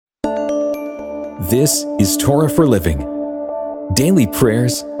This is Torah for Living. Daily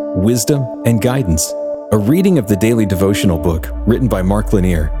prayers, wisdom, and guidance. A reading of the daily devotional book written by Mark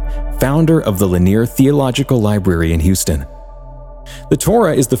Lanier, founder of the Lanier Theological Library in Houston. The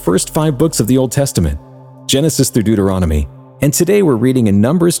Torah is the first 5 books of the Old Testament, Genesis through Deuteronomy, and today we're reading in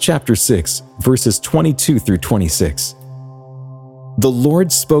Numbers chapter 6, verses 22 through 26. The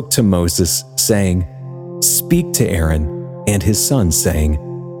Lord spoke to Moses, saying, "Speak to Aaron and his sons, saying,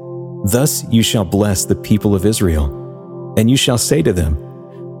 Thus you shall bless the people of Israel, and you shall say to them,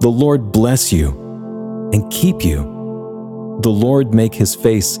 The Lord bless you and keep you. The Lord make his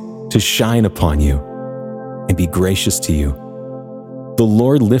face to shine upon you and be gracious to you. The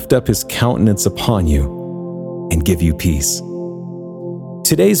Lord lift up his countenance upon you and give you peace."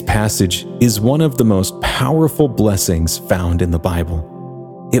 Today's passage is one of the most powerful blessings found in the Bible.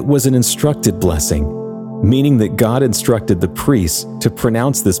 It was an instructed blessing, meaning that God instructed the priests to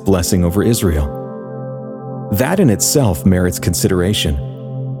pronounce this blessing over Israel. That in itself merits consideration.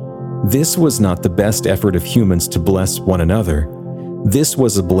 This was not the best effort of humans to bless one another. This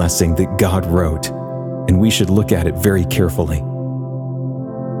was a blessing that God wrote, and we should look at it very carefully.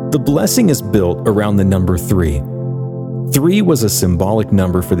 The blessing is built around the number 3. 3 was a symbolic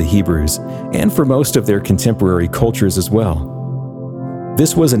number for the Hebrews and for most of their contemporary cultures as well.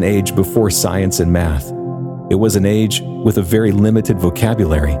 This was an age before science and math. It was an age with a very limited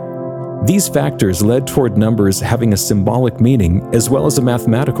vocabulary. These factors led toward numbers having a symbolic meaning as well as a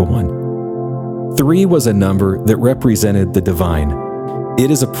mathematical one. 3 was a number that represented the divine.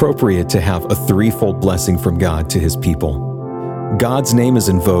 It is appropriate to have a threefold blessing from God to his people. God's name is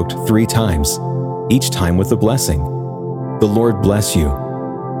invoked 3 times, each time with a blessing. The Lord bless you.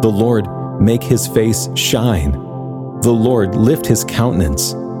 The Lord make his face shine. The Lord lift his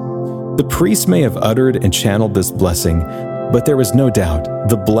countenance. The priests may have uttered and channeled this blessing, but there was no doubt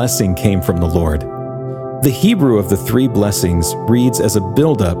the blessing came from the Lord. The Hebrew of the 3 blessings reads as a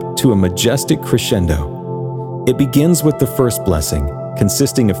build-up to a majestic crescendo. It begins with the first blessing,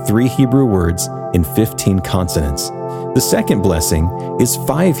 consisting of 3 Hebrew words in 15 consonants. The second blessing is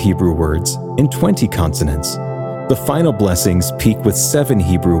 5 Hebrew words in 20 consonants. The final blessings peak with 7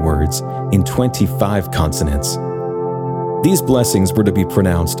 Hebrew words in 25 consonants. These blessings were to be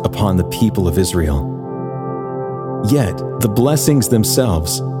pronounced upon the people of Israel. Yet, the blessings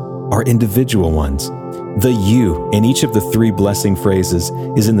themselves are individual ones. The you in each of the 3 blessing phrases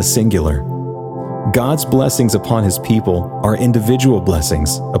is in the singular. God's blessings upon his people are individual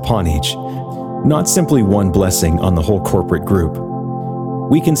blessings upon each, not simply one blessing on the whole corporate group.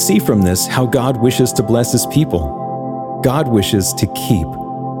 We can see from this how God wishes to bless his people. God wishes to keep,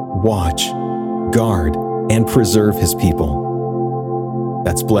 watch, guard, and preserve his people.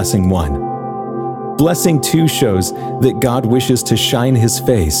 That's blessing 1. Blessing 2 shows that God wishes to shine his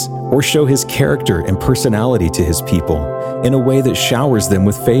face or show his character and personality to his people in a way that showers them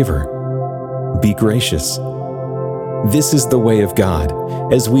with favor. Be gracious. This is the way of God.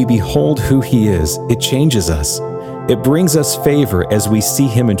 As we behold who he is, it changes us. It brings us favor as we see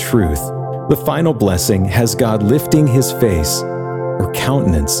him in truth. The final blessing has God lifting his face or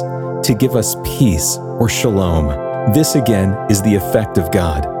countenance to give us peace or shalom. This again is the effect of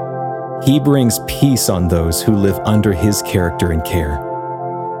God. He brings peace on those who live under his character and care.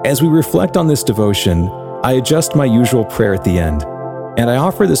 As we reflect on this devotion, I adjust my usual prayer at the end, and I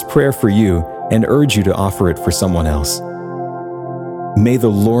offer this prayer for you and urge you to offer it for someone else. May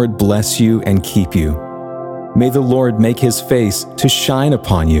the Lord bless you and keep you. May the Lord make his face to shine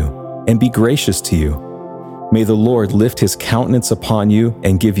upon you and be gracious to you. May the Lord lift his countenance upon you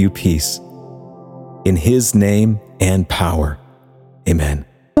and give you peace. In his name and power. Amen.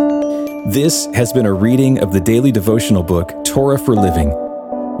 This has been a reading of the daily devotional book, Torah for Living,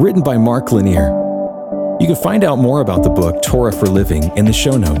 written by Mark Lanier. You can find out more about the book, Torah for Living, in the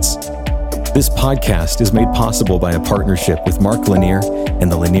show notes. This podcast is made possible by a partnership with Mark Lanier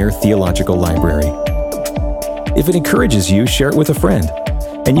and the Lanier Theological Library. If it encourages you, share it with a friend.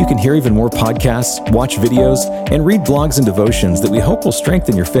 And you can hear even more podcasts, watch videos, and read blogs and devotions that we hope will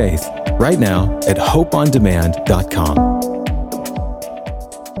strengthen your faith right now at hopeondemand.com.